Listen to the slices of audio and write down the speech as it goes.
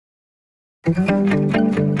The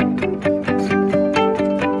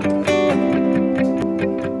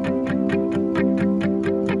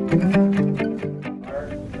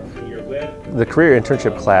Career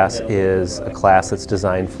Internship class is a class that's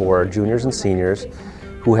designed for juniors and seniors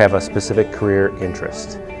who have a specific career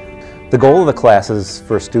interest. The goal of the class is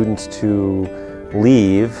for students to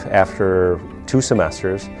leave after 2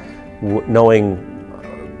 semesters knowing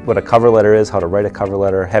what a cover letter is, how to write a cover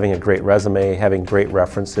letter, having a great resume, having great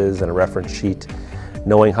references and a reference sheet,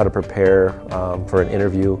 knowing how to prepare for an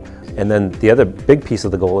interview. And then the other big piece of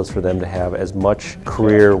the goal is for them to have as much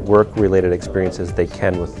career work-related experience as they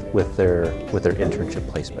can with their internship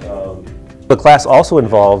placement. The class also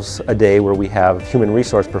involves a day where we have human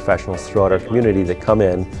resource professionals throughout our community that come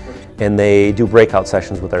in and they do breakout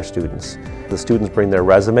sessions with our students. The students bring their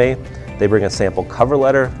resume, they bring a sample cover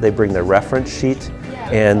letter, they bring their reference sheet,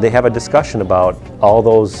 and they have a discussion about all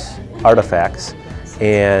those artifacts,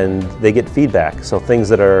 and they get feedback, so things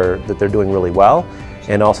that they're doing really well,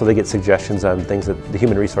 and also they get suggestions on things that the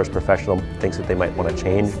human resource professional thinks that they might want to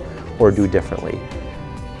change or do differently.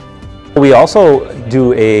 We also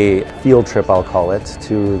do a field trip, I'll call it,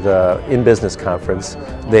 to the In Business conference.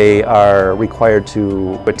 They are required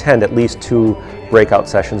to attend at least 2 breakout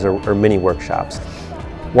sessions or mini workshops.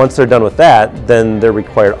 Once they're done with that, then they're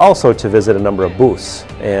required also to visit a number of booths.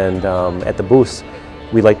 And at the booths,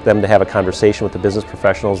 we like them to have a conversation with the business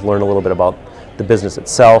professionals, learn a little bit about the business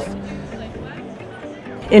itself.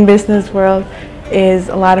 In business world is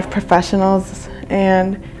a lot of professionals,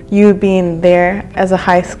 and you being there as a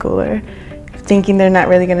high schooler, thinking they're not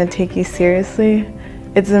really going to take you seriously,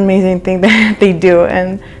 it's an amazing thing that they do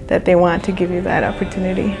and that they want to give you that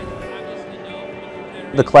opportunity.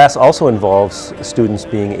 The class also involves students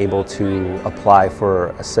being able to apply for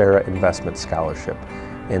a Sarah Investment Scholarship.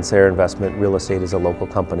 And Sarah Investment Real Estate is a local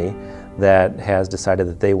company that has decided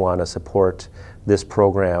that they want to support this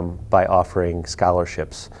program by offering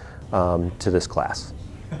scholarships to this class.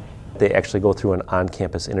 They actually go through an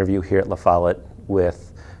on-campus interview here at La Follette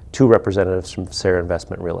with 2 representatives from Sarah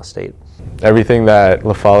Investment Real Estate. Everything that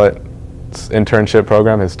La Follette's internship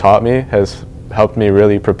program has taught me has helped me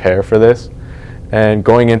really prepare for this. And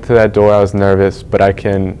going into that door, I was nervous, but I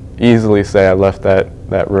can easily say I left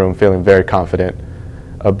that room feeling very confident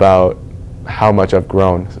about how much I've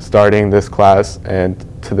grown, starting this class and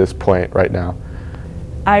to this point right now.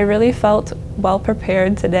 I really felt well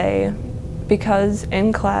prepared today because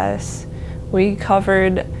in class we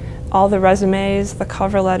covered all the resumes, the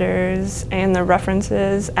cover letters, and the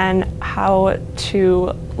references, and how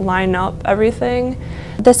to line up everything.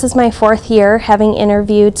 This is my 4th year having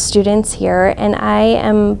interviewed students here, and I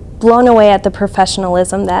am blown away at the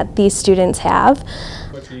professionalism that these students have.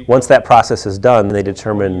 Once that process is done, they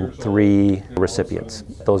determine 3 recipients.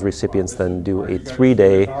 Those recipients then do a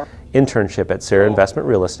 3-day internship at Sarah Investment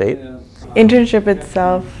Real Estate. Internship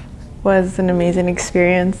itself was an amazing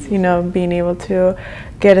experience, you know, being able to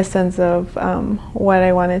get a sense of what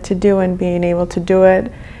I wanted to do and being able to do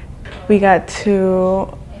it. We got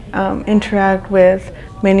to interact with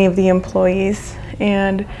many of the employees,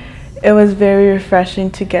 and it was very refreshing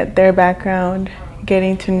to get their background,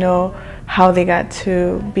 getting to know how they got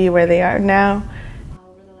to be where they are now.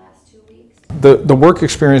 The work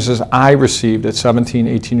experiences I received at 17,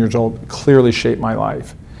 18 years old clearly shaped my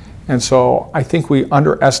life. And so I think we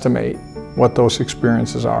underestimate what those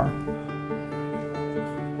experiences are.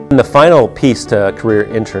 And the final piece to career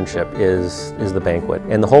internship is the banquet.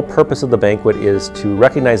 And the whole purpose of the banquet is to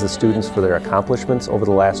recognize the students for their accomplishments over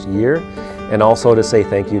the last year, and also to say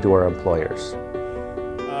thank you to our employers.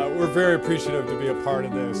 We're very appreciative to be a part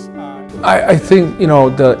of this. I think, you know,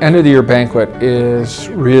 the end of the year banquet is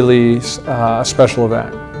really a special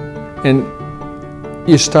event. And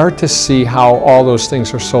you start to see how all those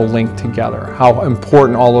things are so linked together, how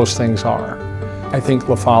important all those things are. I think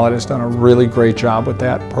La Follette has done a really great job with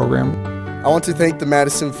that program. I want to thank the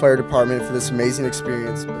Madison Fire Department for this amazing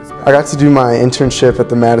experience. I got to do my internship at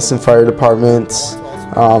the Madison Fire Department.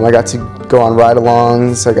 I got to go on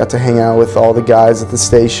ride-alongs. I got to hang out with all the guys at the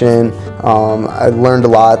station. I learned a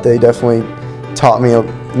lot. They definitely taught me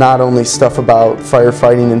not only stuff about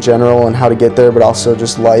firefighting in general and how to get there, but also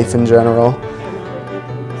just life in general.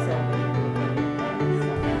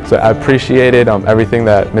 So I appreciated everything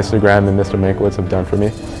that Mr. Graham and Mr. Mankiewicz have done for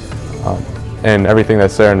me, and everything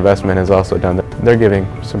that Sarah Investment has also done. They're giving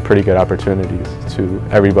some pretty good opportunities to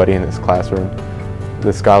everybody in this classroom.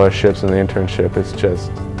 The scholarships and the internship is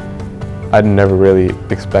just, I'd never really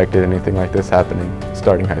expected anything like this happening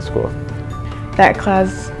starting high school. That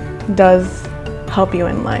class does help you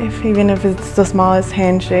in life, even if it's the smallest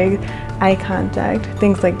handshake, eye contact,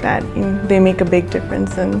 things like that. They make a big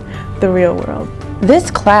difference in the real world.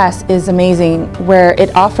 This class is amazing, where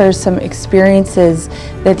it offers some experiences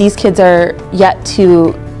that these kids are yet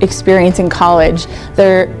to experience in college.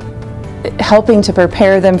 They're helping to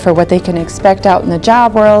prepare them for what they can expect out in the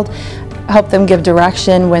job world, help them give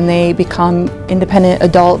direction when they become independent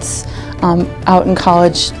adults out in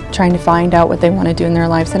college, trying to find out what they want to do in their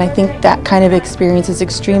lives. And I think that kind of experience is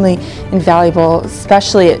extremely invaluable,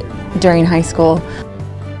 especially during high school.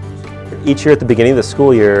 Each year at the beginning of the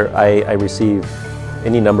school year, I receive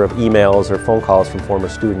any number of emails or phone calls from former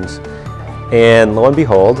students. And lo and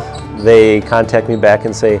behold, they contact me back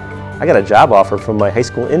and say, I got a job offer from my high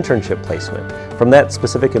school internship placement from that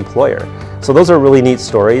specific employer. So those are really neat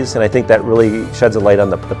stories, and I think that really sheds a light on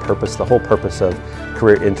the purpose, the whole purpose of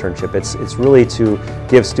career internship. It's really to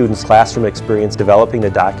give students classroom experience, developing the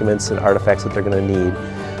documents and artifacts that they're going to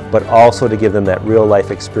need, but also to give them that real life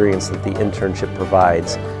experience that the internship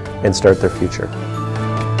provides and start their future.